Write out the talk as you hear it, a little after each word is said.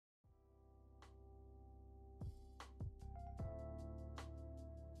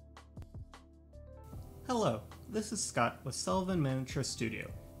Hello, this is Scott with Sullivan Miniature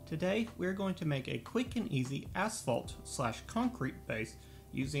Studio. Today we're going to make a quick and easy asphalt/concrete base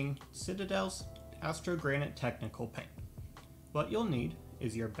using Citadel's Astrogranite technical paint. What you'll need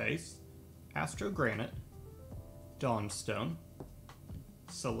is your base, Astrogranite, Dawnstone,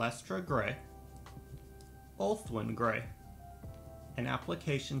 Celestra Gray, Ulthuan Gray, an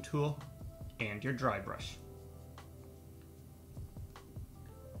application tool, and your dry brush.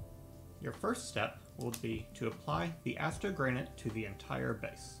 Your first step will be to apply the Astrogranite to the entire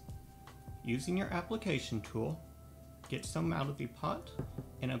base. Using your application tool, get some out of the pot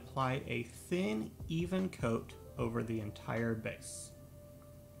and apply a thin, even coat over the entire base.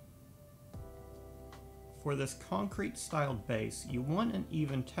 For this concrete styled base, you want an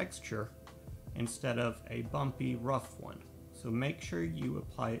even texture instead of a bumpy, rough one, so make sure you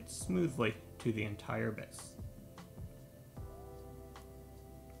apply it smoothly to the entire base.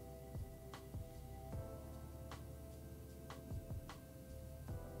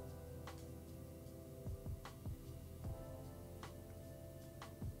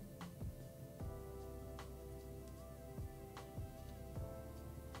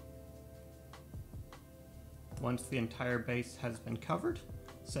 Once the entire base has been covered,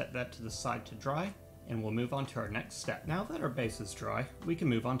 set that to the side to dry, and we'll move on to our next step. Now that our base is dry, we can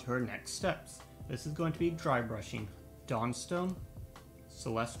move on to our next steps. This is going to be dry brushing Dawnstone,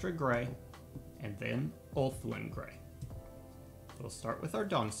 Celestra Gray, and then Ulthuan Gray. We'll start with our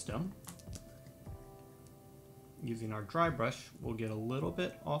Dawnstone. Using our dry brush, we'll get a little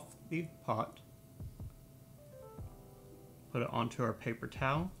bit off the pot, put it onto our paper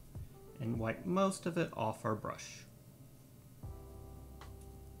towel, and wipe most of it off our brush.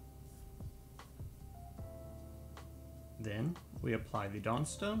 Then we apply the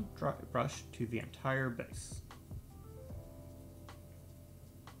Dawnstone dry brush to the entire base.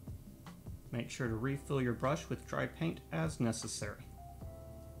 Make sure to refill your brush with dry paint as necessary.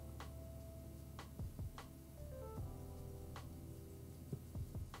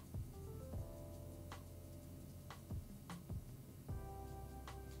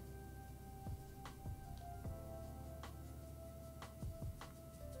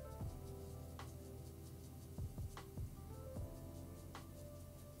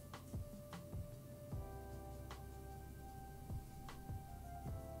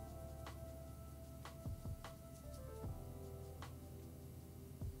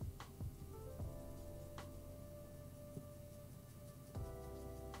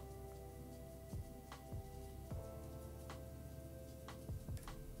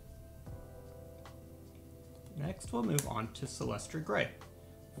 Next we'll move on to Celestra Gray.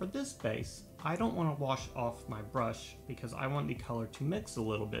 For this base, I don't want to wash off my brush because I want the color to mix a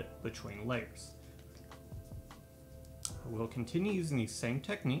little bit between layers. We'll continue using the same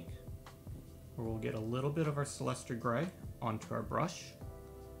technique where we'll get a little bit of our Celestra Gray onto our brush,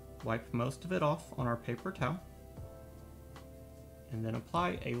 wipe most of it off on our paper towel, and then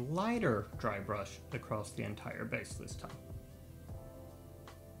apply a lighter dry brush across the entire base this time.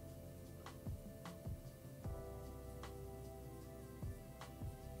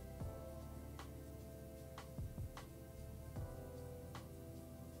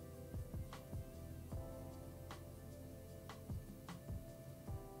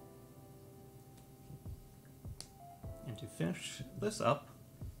 And to finish this up,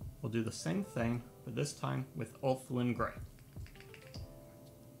 we'll do the same thing, but this time with Ulthuan Gray.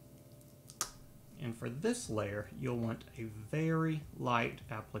 And for this layer, you'll want a very light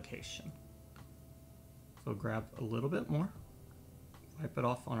application. So grab a little bit more, wipe it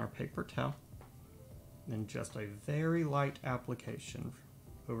off on our paper towel, then just a very light application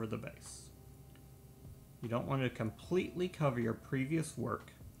over the base. You don't want to completely cover your previous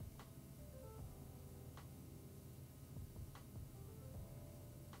work.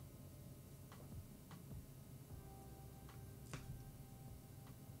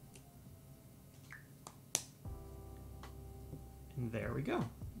 And there we go.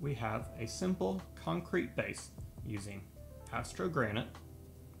 We have a simple concrete base using Astrogranite,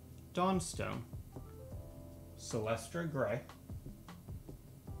 Dawnstone, Celestra Gray,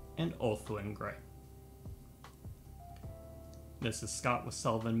 and Ulthuan Gray. This is Scott with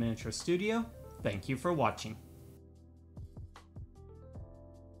Sullivan Miniature Studio. Thank you for watching.